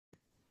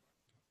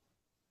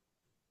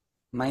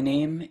My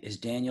name is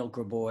Daniel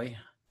Graboy.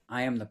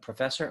 I am the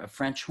professor of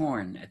French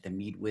horn at the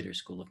Mead-Witter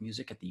School of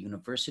Music at the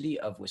University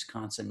of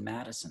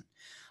Wisconsin-Madison.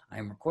 I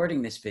am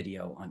recording this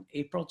video on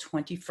April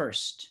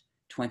 21st,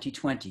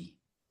 2020.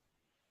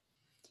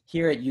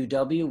 Here at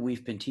UW,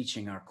 we've been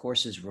teaching our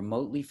courses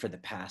remotely for the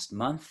past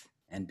month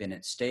and been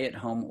at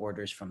stay-at-home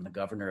orders from the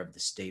governor of the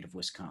state of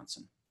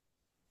Wisconsin.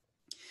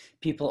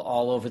 People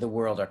all over the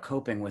world are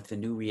coping with the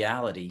new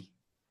reality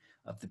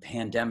of the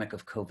pandemic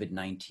of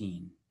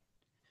COVID-19.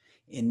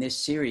 In this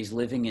series,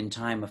 Living in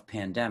Time of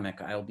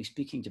Pandemic, I will be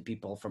speaking to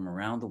people from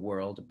around the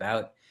world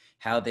about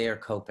how they are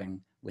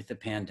coping with the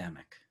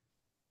pandemic.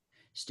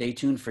 Stay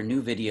tuned for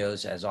new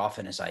videos as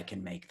often as I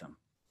can make them.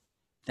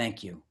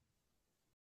 Thank you.